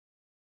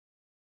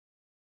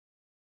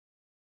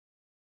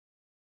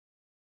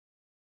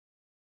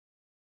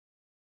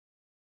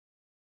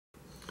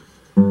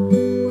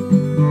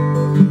When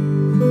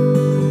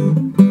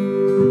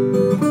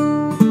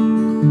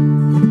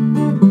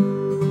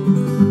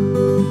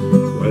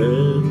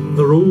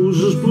the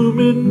roses bloom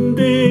in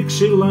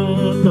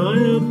Dixieland, I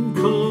am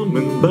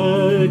coming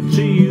back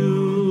to you.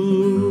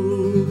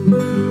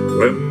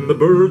 When the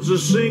birds are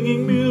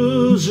singing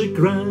music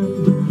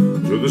grand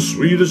to the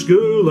sweetest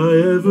girl I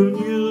ever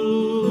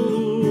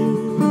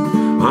knew,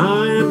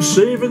 I am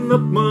saving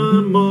up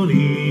my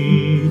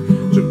money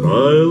to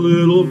buy a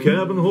little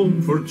cabin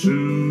home for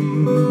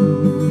two.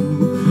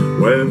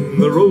 When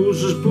the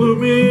roses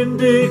bloom in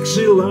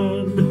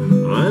Dixieland,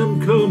 I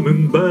am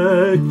coming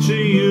back to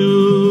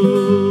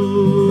you.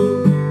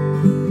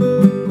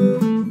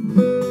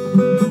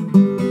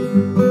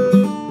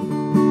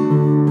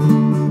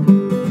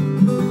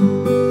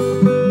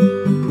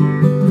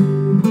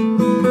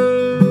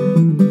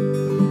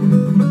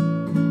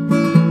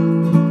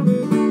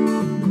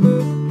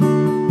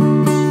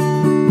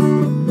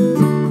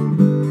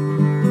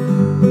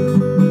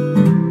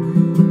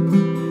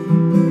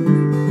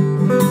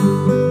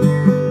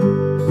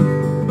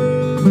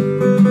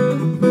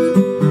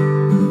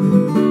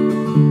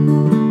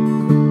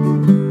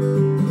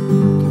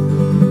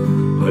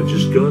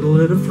 Got a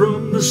letter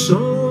from the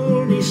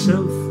sunny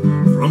south,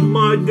 from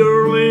my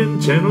girl in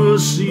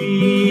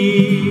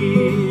Tennessee.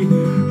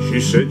 She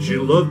said she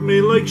loved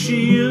me like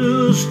she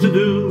used to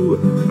do,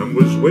 and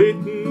was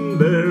waiting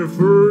there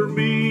for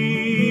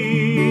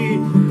me.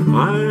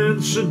 I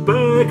answered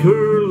back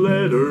her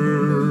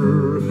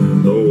letter,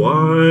 though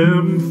I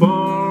am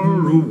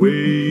far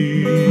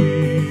away.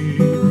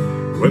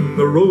 When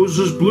the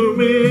roses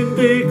bloom in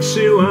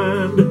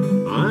Dixieland,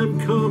 I'm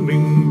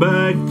coming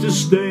back to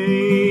stay.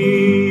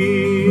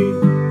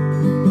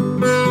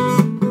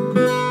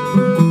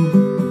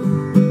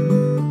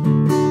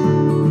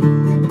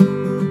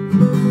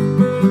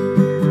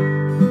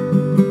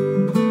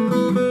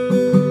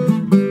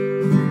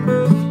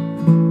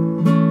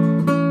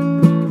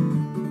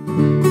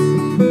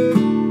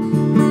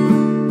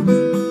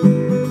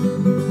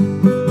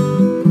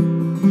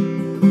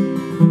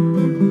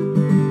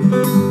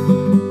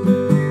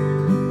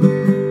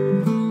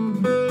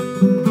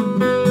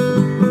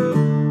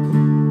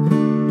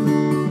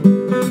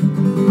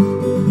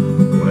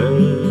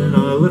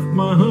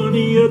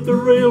 At the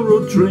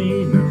railroad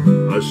train,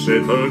 I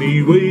said,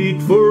 honey,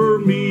 wait for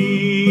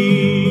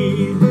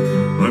me.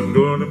 I'm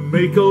gonna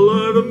make a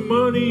lot of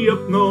money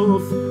up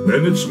north,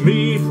 then it's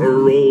me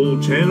for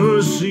old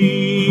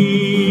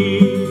Tennessee.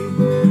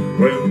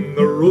 When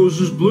the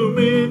roses bloom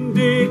in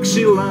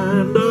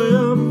Dixieland,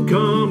 I am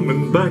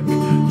coming back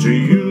to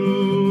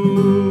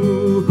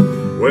you.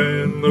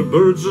 When the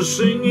birds are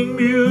singing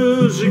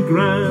music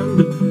grand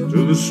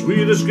to the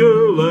sweetest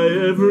girl I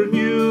ever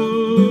knew,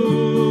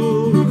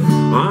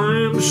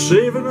 I'm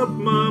saving up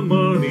my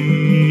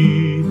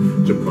money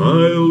to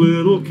buy a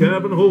little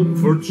cabin home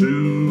for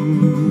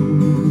two.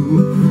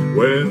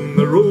 When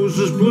the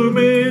roses bloom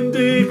in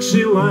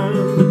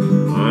Dixieland,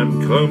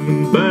 I'm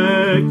coming back